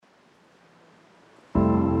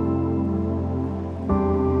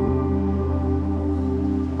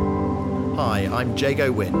I'm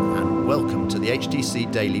Jago Wynn, and welcome to the HTC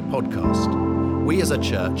Daily Podcast. We as a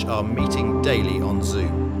church are meeting daily on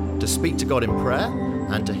Zoom to speak to God in prayer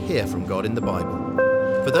and to hear from God in the Bible.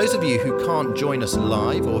 For those of you who can't join us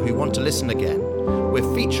live or who want to listen again,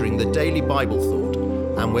 we're featuring the Daily Bible Thought,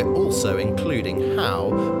 and we're also including how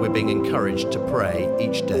we're being encouraged to pray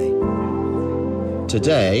each day.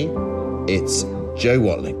 Today, it's Joe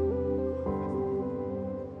Watling.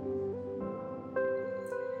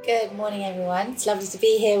 Good morning, everyone. It's lovely to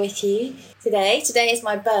be here with you today. Today is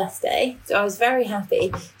my birthday, so I was very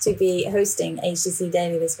happy to be hosting HTC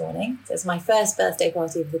Daily this morning. So it's my first birthday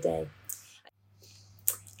party of the day.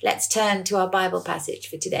 Let's turn to our Bible passage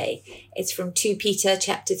for today. It's from 2 Peter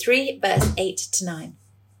chapter 3, verse 8 to 9.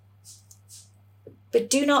 But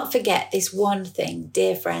do not forget this one thing,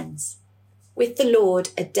 dear friends. With the Lord,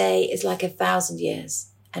 a day is like 1,000 years,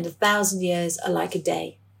 and 1,000 years are like a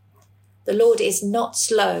day. The Lord is not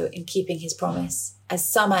slow in keeping his promise, as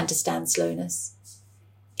some understand slowness.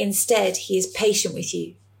 Instead, he is patient with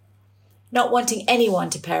you, not wanting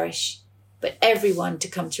anyone to perish, but everyone to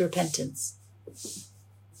come to repentance.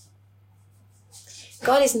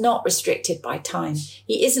 God is not restricted by time.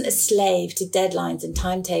 He isn't a slave to deadlines and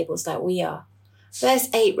timetables like we are. Verse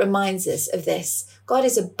 8 reminds us of this. God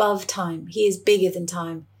is above time. He is bigger than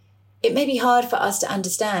time. It may be hard for us to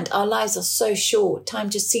understand. Our lives are so short. Time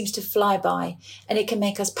just seems to fly by, and it can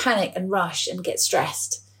make us panic and rush and get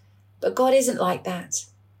stressed. But God isn't like that.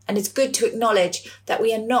 And it's good to acknowledge that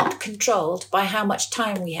we are not controlled by how much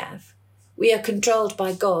time we have. We are controlled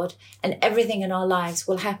by God, and everything in our lives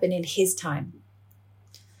will happen in his time.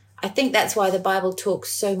 I think that's why the Bible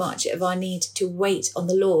talks so much of our need to wait on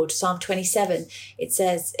the Lord. Psalm 27, it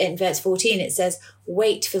says in verse 14, it says,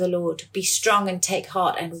 wait for the Lord, be strong and take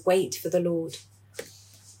heart and wait for the Lord.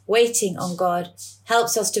 Waiting on God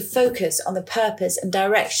helps us to focus on the purpose and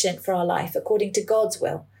direction for our life according to God's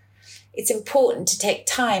will. It's important to take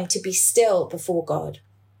time to be still before God,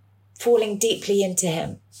 falling deeply into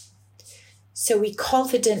him, so we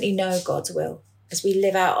confidently know God's will as we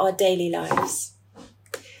live out our daily lives.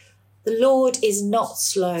 The Lord is not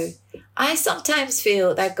slow. I sometimes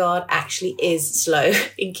feel that God actually is slow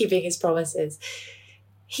in keeping his promises.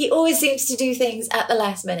 He always seems to do things at the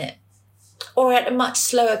last minute or at a much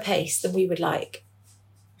slower pace than we would like.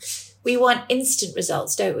 We want instant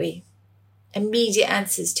results, don't we? Immediate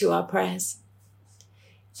answers to our prayers.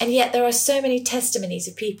 And yet there are so many testimonies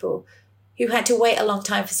of people who had to wait a long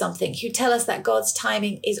time for something, who tell us that God's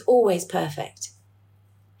timing is always perfect.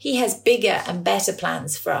 He has bigger and better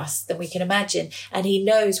plans for us than we can imagine, and he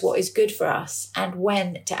knows what is good for us and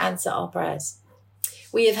when to answer our prayers.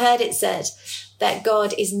 We have heard it said that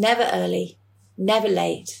God is never early, never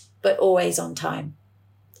late, but always on time.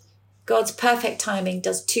 God's perfect timing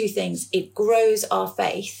does two things. It grows our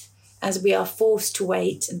faith as we are forced to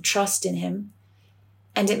wait and trust in him,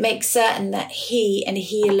 and it makes certain that he and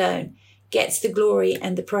he alone gets the glory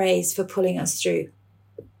and the praise for pulling us through.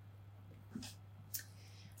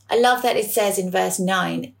 I love that it says in verse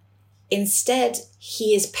 9, instead,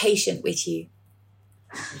 he is patient with you.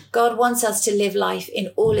 God wants us to live life in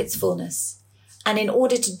all its fullness. And in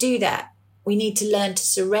order to do that, we need to learn to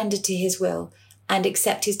surrender to his will and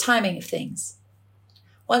accept his timing of things.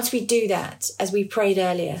 Once we do that, as we prayed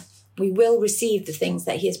earlier, we will receive the things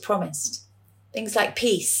that he has promised. Things like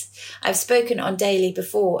peace. I've spoken on Daily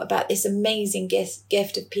before about this amazing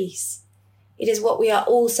gift of peace. It is what we are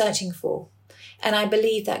all searching for. And I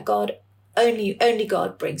believe that God, only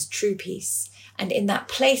God brings true peace. And in that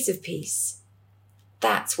place of peace,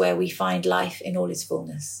 that's where we find life in all its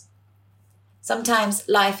fullness. Sometimes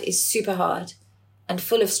life is super hard and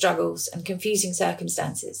full of struggles and confusing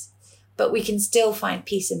circumstances, but we can still find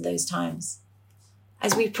peace in those times.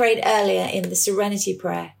 As we prayed earlier in the Serenity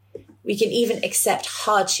Prayer, we can even accept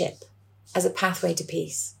hardship as a pathway to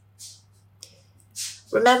peace.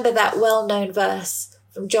 Remember that well-known verse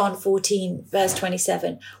from John 14, verse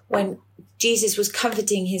 27, when Jesus was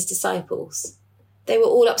comforting his disciples. They were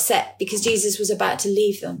all upset because Jesus was about to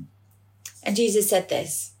leave them. And Jesus said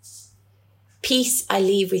this, peace I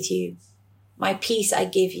leave with you, my peace I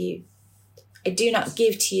give you. I do not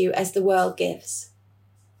give to you as the world gives.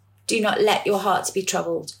 Do not let your hearts be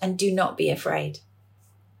troubled and do not be afraid.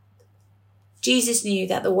 Jesus knew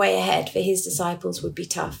that the way ahead for his disciples would be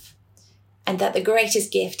tough, and that the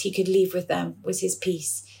greatest gift he could leave with them was his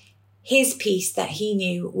peace that he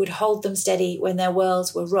knew would hold them steady when their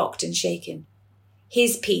worlds were rocked and shaken.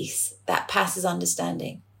 His peace that passes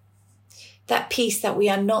understanding. That peace that we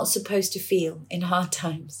are not supposed to feel in hard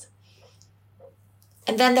times.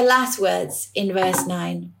 And then the last words in verse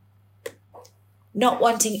 9. Not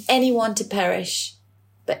wanting anyone to perish,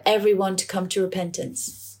 but everyone to come to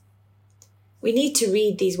repentance. We need to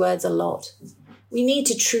read these words a lot. We need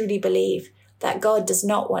to truly believe that God does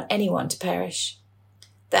not want anyone to perish,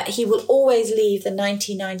 that he will always leave the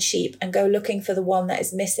 99 sheep and go looking for the one that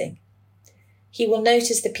is missing. He will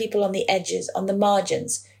notice the people on the edges, on the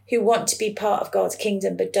margins, who want to be part of God's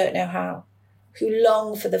kingdom but don't know how, who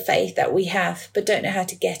long for the faith that we have but don't know how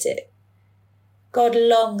to get it. God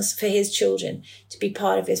longs for his children to be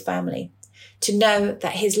part of his family, to know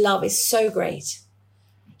that his love is so great.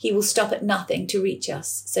 He will stop at nothing to reach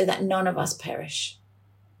us so that none of us perish.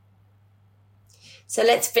 So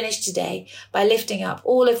let's finish today by lifting up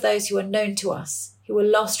all of those who are known to us, who are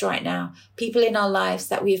lost right now, people in our lives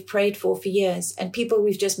that we have prayed for years, and people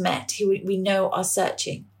we've just met who we know are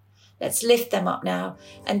searching. Let's lift them up now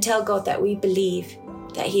and tell God that we believe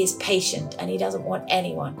that he is patient and he doesn't want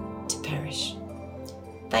anyone to perish.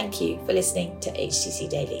 Thank you for listening to HTC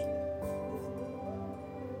Daily.